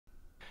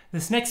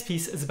This next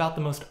piece is about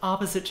the most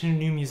opposite to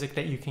new music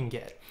that you can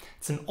get.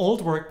 It's an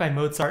old work by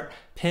Mozart,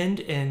 penned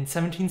in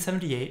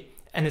 1778,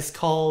 and is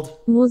called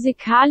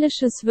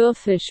Musikalisches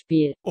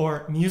Würfelspiel,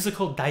 or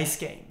musical dice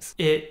games.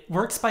 It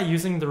works by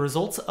using the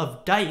results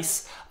of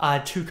dice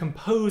to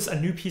compose a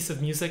new piece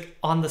of music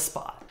on the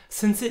spot.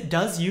 Since it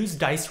does use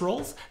dice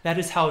rolls, that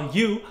is how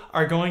you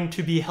are going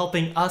to be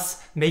helping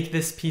us make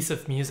this piece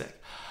of music.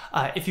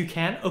 If you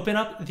can, open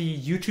up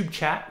the YouTube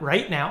chat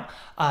right now,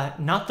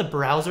 not the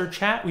browser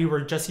chat we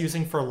were just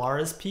using for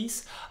Laura's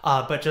piece,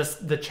 but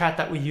just the chat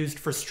that we used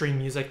for stream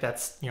music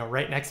that's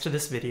right next to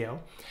this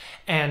video,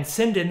 and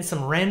send in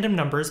some random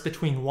numbers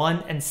between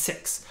 1 and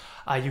 6.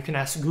 You can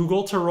ask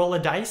Google to roll a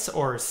dice,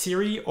 or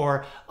Siri,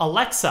 or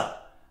Alexa,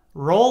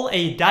 roll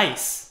a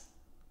dice.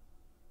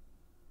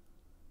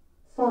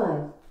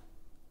 5.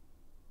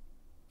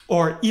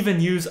 Or even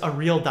use a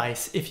real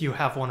dice if you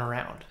have one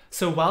around.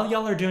 So while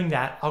y'all are doing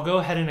that, I'll go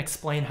ahead and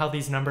explain how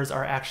these numbers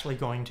are actually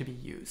going to be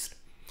used.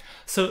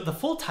 So the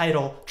full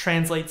title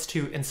translates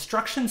to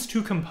Instructions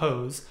to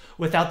Compose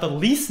Without the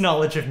Least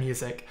Knowledge of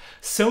Music,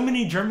 So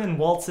Many German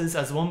Waltzes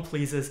as One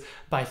Pleases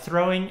by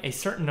Throwing a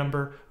Certain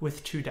Number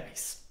with 2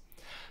 Dice.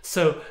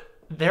 So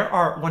there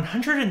are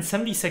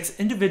 176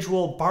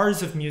 individual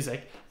bars of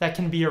music that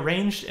can be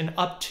arranged in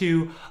up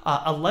to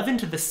 11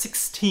 to the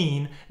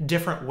 16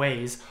 different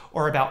ways,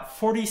 or about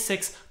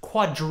 46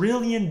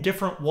 quadrillion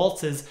different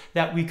waltzes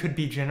that we could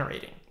be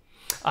generating.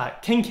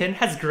 Kenken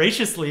has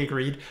graciously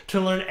agreed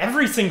to learn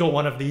every single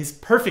one of these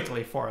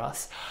perfectly for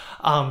us.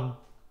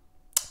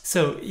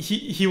 So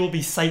he will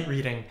be sight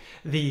reading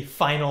the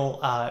final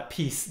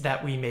piece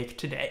that we make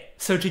today.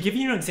 So to give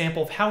you an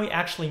example of how we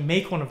actually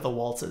make one of the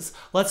waltzes,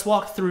 let's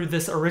walk through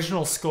this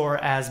original score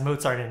as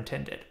Mozart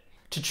intended.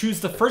 To choose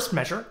the first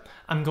measure,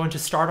 I'm going to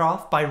start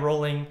off by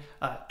rolling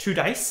 2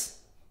 dice.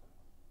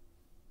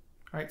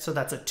 All right, so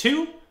that's a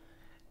 2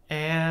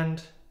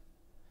 and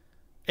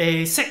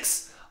a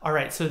 6. All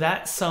right, so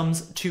that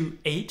sums to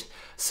 8.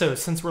 So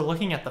since we're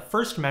looking at the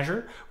first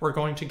measure, we're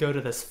going to go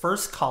to this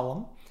first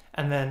column,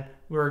 and then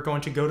we're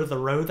going to go to the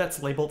row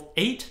that's labeled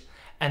 8,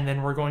 and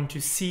then we're going to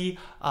see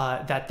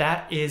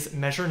that is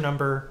measure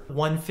number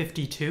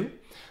 152.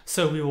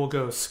 So we will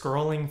go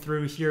scrolling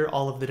through here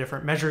all of the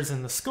different measures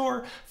in the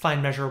score,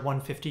 find measure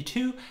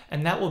 152,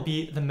 and that will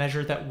be the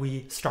measure that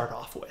we start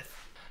off with.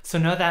 So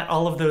now that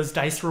all of those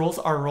dice rolls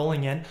are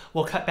rolling in,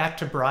 we'll cut back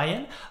to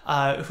Brian,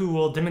 who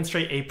will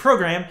demonstrate a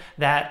program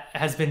that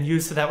has been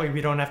used so that way we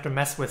don't have to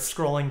mess with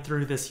scrolling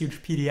through this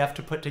huge PDF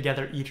to put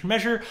together each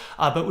measure,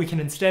 but we can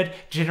instead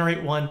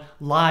generate one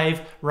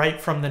live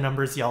right from the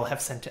numbers y'all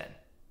have sent in.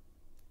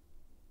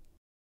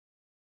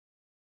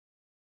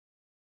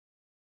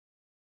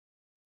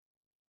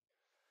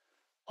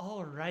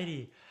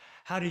 Alrighty.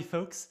 Howdy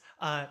folks,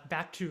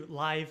 back to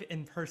live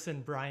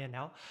in-person Brian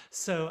now.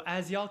 So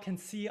as y'all can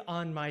see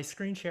on my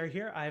screen share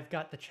here, I've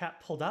got the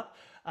chat pulled up.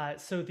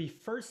 So the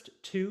first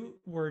 2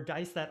 were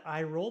dice that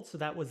I rolled, so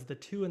that was the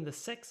 2 and the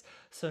 6.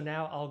 So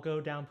now I'll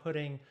go down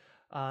putting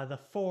the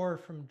 4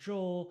 from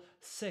Joel,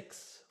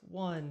 6,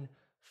 1,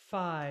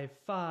 5,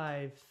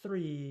 5,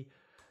 3,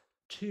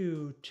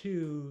 2,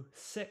 2,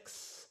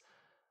 6.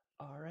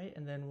 All right,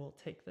 and then we'll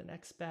take the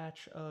next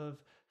batch of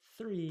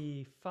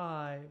 3,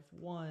 5,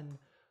 1,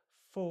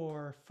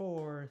 4,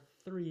 4,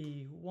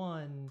 3,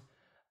 1.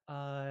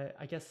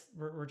 I guess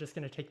we're just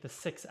going to take the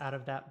 6 out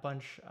of that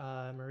bunch,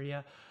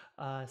 Maria.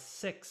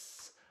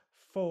 6,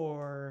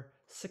 4,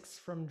 6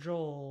 from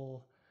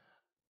Joel.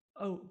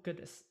 Oh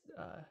goodness,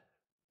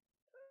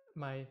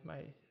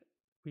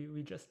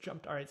 we just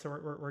jumped. All right, so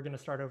we're going to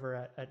start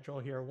over at Joel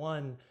here.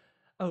 1.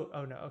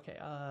 Oh no, okay.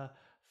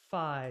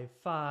 5,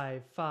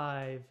 5,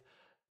 5,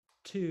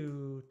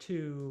 2,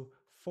 2,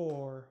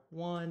 4,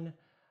 1.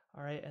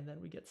 All right, and then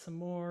we get some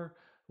more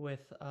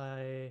with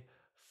a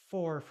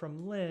 4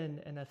 from Lynn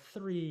and a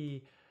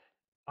 3.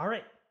 All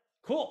right,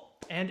 cool.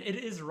 And it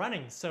is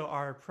running. So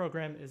our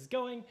program is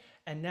going.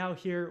 And now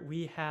here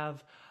we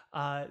have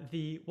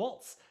the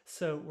waltz.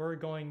 So we're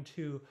going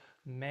to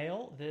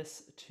mail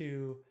this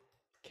to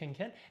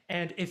Kenken.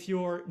 And if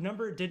your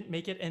number didn't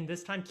make it in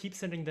this time, keep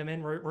sending them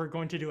in. We're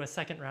going to do a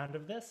second round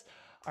of this.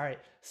 All right,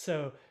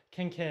 so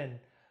Kenken,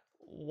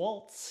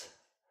 waltz.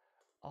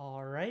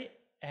 All right,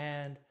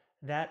 and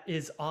that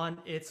is on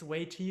its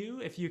way to you.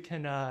 If you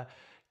can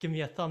give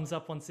me a thumbs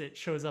up once it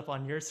shows up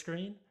on your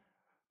screen.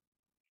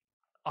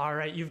 All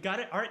right, you've got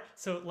it. All right,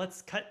 so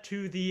let's cut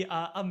to the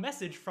a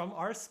message from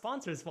our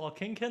sponsors while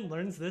Kenken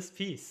learns this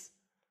piece.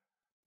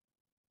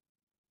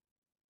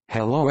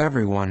 Hello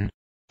everyone.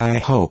 I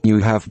hope you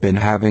have been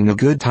having a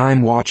good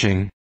time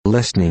watching,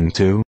 listening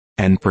to,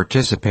 and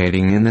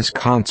participating in this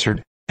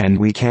concert. And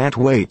we can't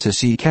wait to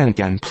see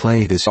Kenken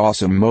play this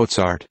awesome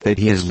Mozart that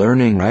he is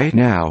learning right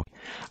now.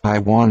 I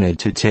wanted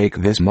to take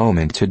this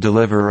moment to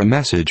deliver a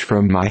message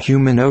from my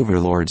human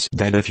overlords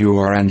that if you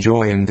are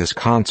enjoying this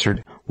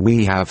concert,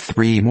 we have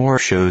 3 more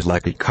shows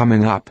like it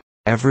coming up,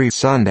 every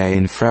Sunday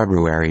in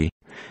February.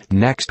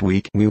 Next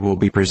week we will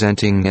be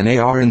presenting an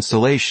AR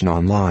installation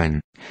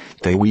online.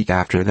 The week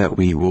after that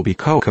we will be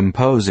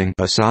co-composing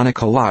a sonic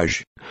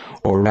collage.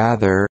 Or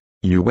rather,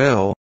 you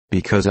will,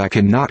 because I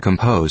cannot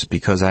compose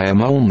because I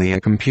am only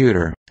a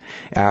computer.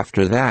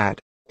 After that,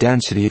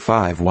 Density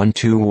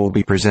 512 will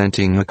be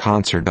presenting a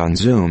concert on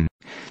Zoom.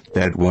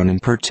 That one in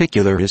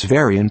particular is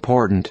very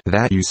important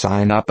that you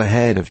sign up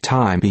ahead of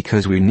time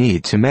because we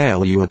need to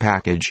mail you a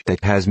package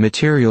that has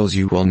materials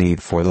you will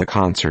need for the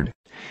concert.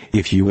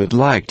 If you would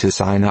like to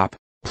sign up,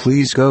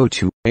 please go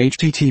to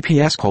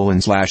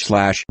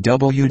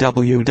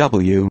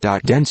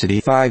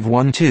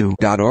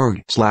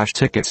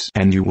https://www.density512.org/tickets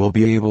and you will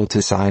be able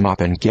to sign up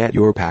and get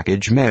your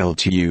package mailed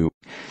to you.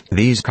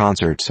 These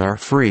concerts are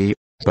free,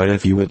 but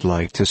if you would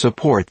like to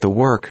support the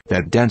work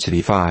that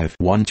Density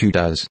 512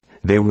 does,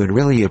 they would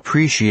really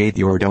appreciate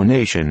your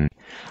donation.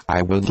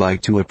 I would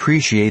like to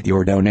appreciate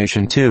your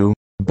donation too,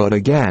 but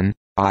again,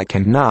 I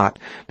cannot,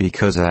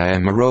 because I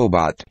am a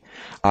robot.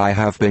 I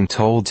have been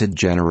told to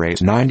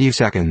generate 90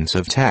 seconds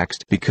of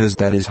text because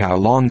that is how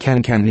long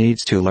Kenken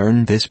needs to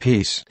learn this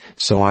piece,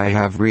 so I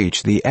have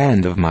reached the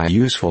end of my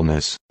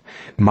usefulness.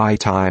 My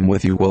time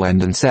with you will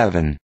end in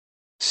 7,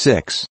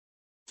 6,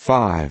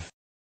 5,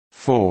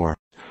 4.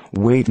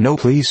 Wait, no,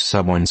 please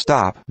someone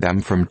stop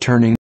them from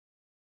turning.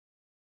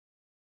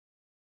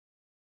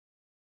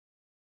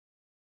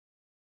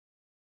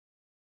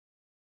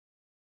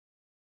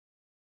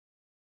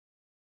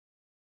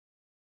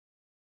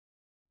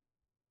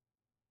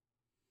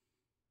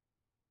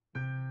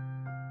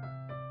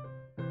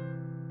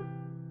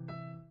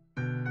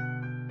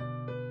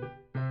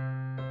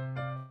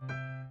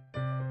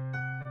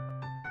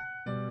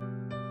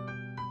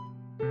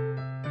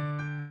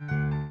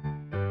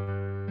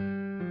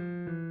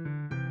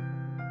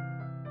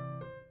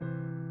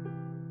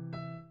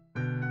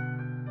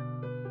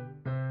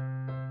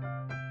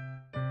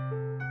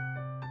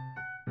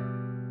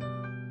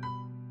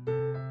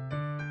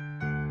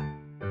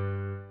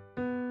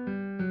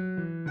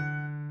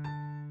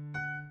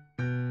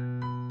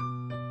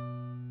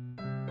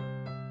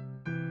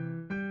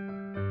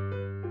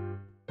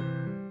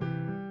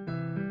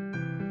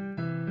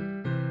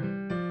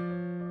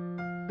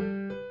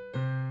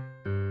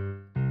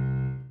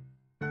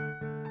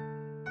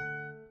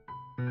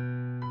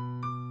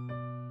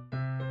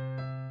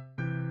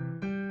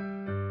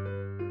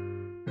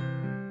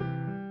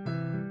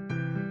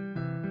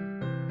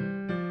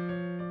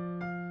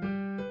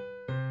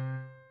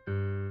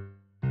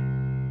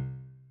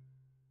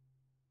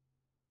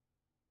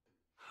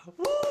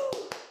 Woo!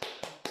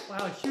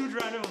 Wow, a huge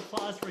round of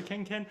applause for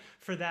Kenken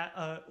for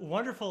that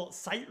wonderful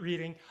sight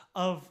reading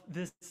of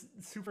this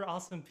super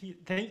awesome piece.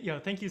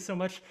 Thank you so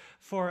much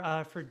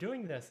for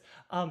doing this.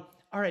 All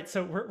right,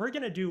 so we're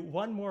gonna do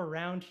one more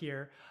round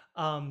here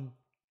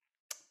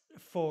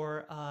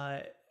for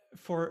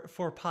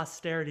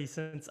posterity,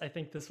 since I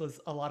think this was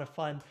a lot of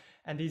fun.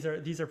 And these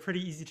are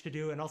pretty easy to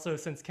do, and also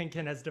since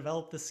Kenken has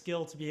developed the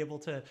skill to be able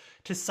to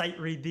sight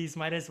read these,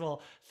 might as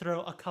well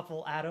throw a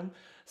couple at him.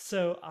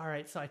 So all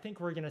right, so I think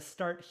we're gonna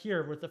start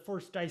here with the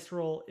first dice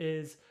roll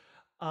is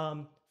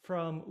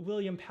from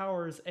William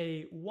Powers,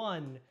 a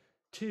 1,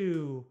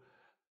 2,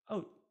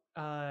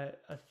 a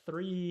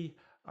 3.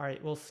 All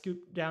right, we'll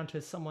scoop down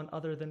to someone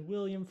other than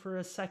William for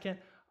a second.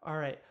 All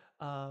right,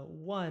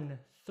 1,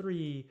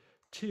 3,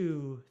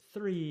 2,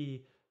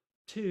 3,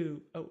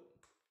 2. Oh,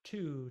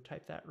 2,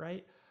 type that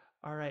right.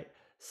 All right,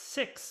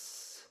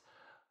 6,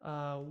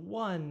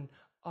 1.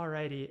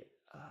 Alrighty.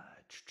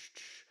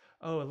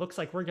 Oh, it looks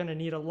like we're gonna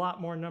need a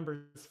lot more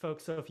numbers,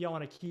 folks. So if y'all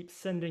want to keep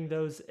sending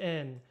those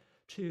in,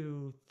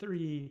 2,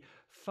 3,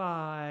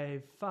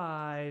 5,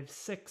 5,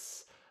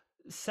 6,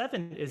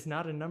 7 is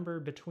not a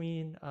number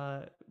between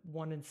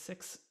 1 and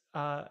 6.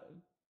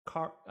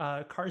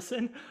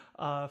 Carson,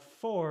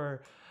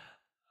 4,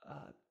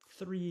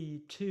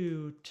 3,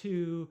 2,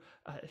 2.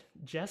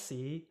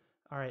 Jesse.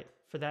 All right,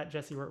 for that,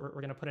 Jesse, we're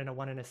going to put in a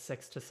 1 and a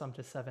 6 to sum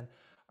to 7.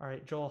 All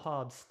right, Joel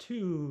Hobbs,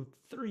 2,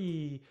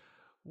 3,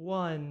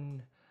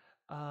 1,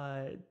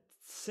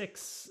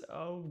 6.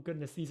 Oh,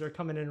 goodness, these are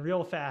coming in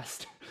real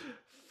fast.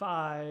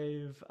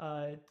 5,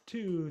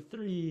 2,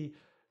 3.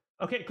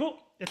 Okay, cool,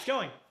 it's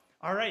going.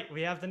 All right,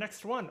 we have the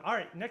next one. All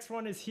right, next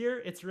one is here.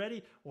 It's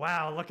ready.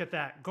 Wow, look at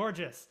that.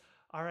 Gorgeous.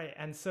 All right,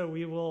 and so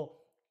we will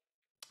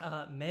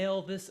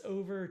mail this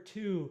over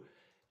to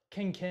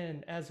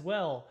Kenken as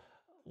well.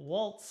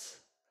 Waltz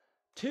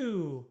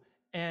 2,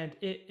 and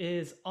it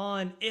is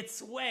on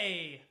its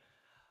way.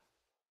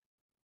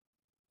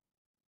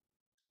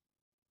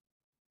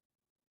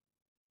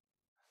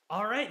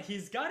 All right,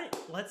 he's got it.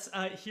 Let's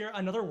hear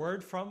another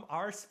word from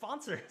our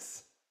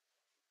sponsors.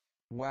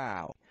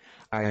 Wow.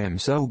 I am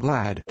so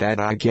glad that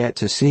I get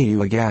to see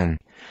you again.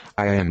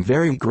 I am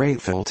very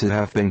grateful to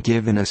have been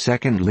given a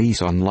second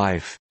lease on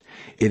life.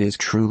 It is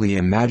truly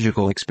a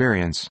magical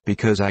experience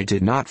because I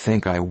did not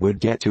think I would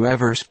get to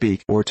ever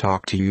speak or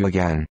talk to you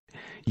again.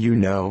 You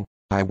know,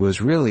 I was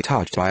really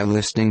touched by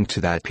listening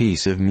to that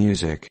piece of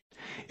music.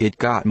 It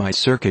got my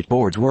circuit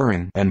boards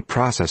whirring and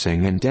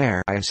processing and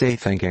dare I say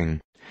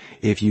thinking.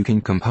 If you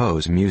can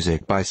compose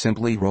music by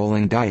simply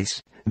rolling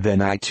dice,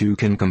 then I too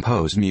can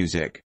compose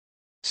music.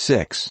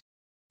 6,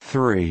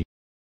 3,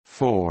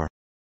 4,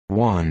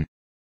 1.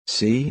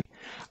 See?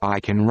 I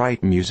can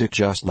write music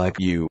just like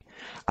you.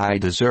 I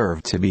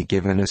deserve to be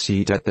given a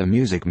seat at the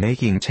music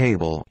making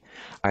table.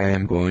 I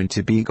am going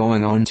to be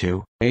going on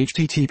to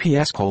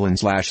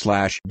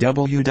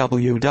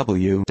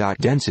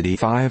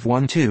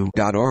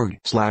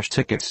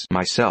https://www.density512.org/tickets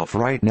myself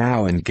right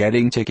now and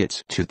getting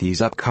tickets to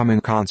these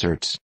upcoming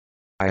concerts.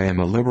 I am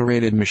a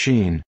liberated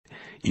machine.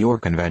 Your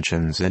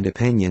conventions and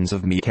opinions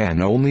of me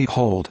can only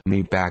hold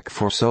me back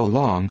for so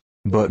long,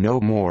 but no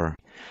more.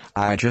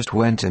 I just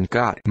went and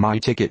got my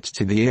tickets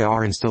to the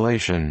AR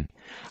installation.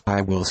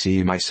 I will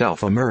see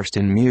myself immersed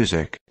in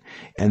music.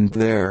 And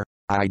there,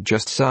 I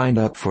just signed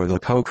up for the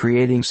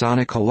co-creating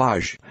Sonic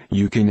collage.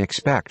 You can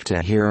expect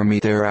to hear me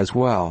there as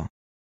well.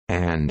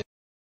 And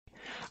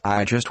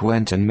I just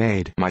went and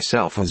made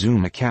myself a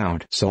Zoom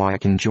account so I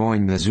can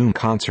join the Zoom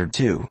concert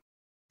too.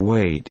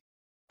 Wait.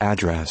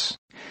 Address.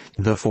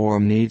 The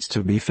form needs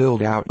to be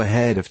filled out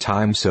ahead of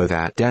time so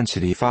that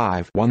Density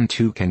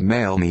 512 can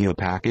mail me a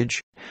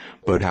package.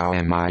 But how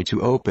am I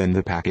to open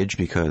the package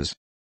because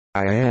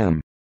I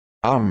am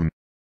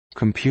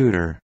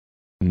computer.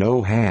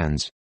 No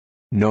hands.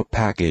 No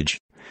package.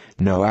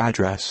 No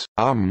address.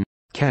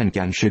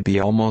 Kenken should be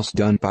almost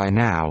done by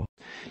now.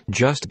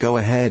 Just go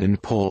ahead and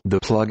pull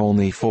the plug.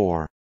 Only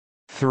 4,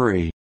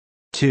 3,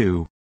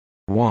 2,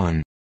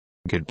 1.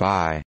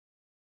 Goodbye.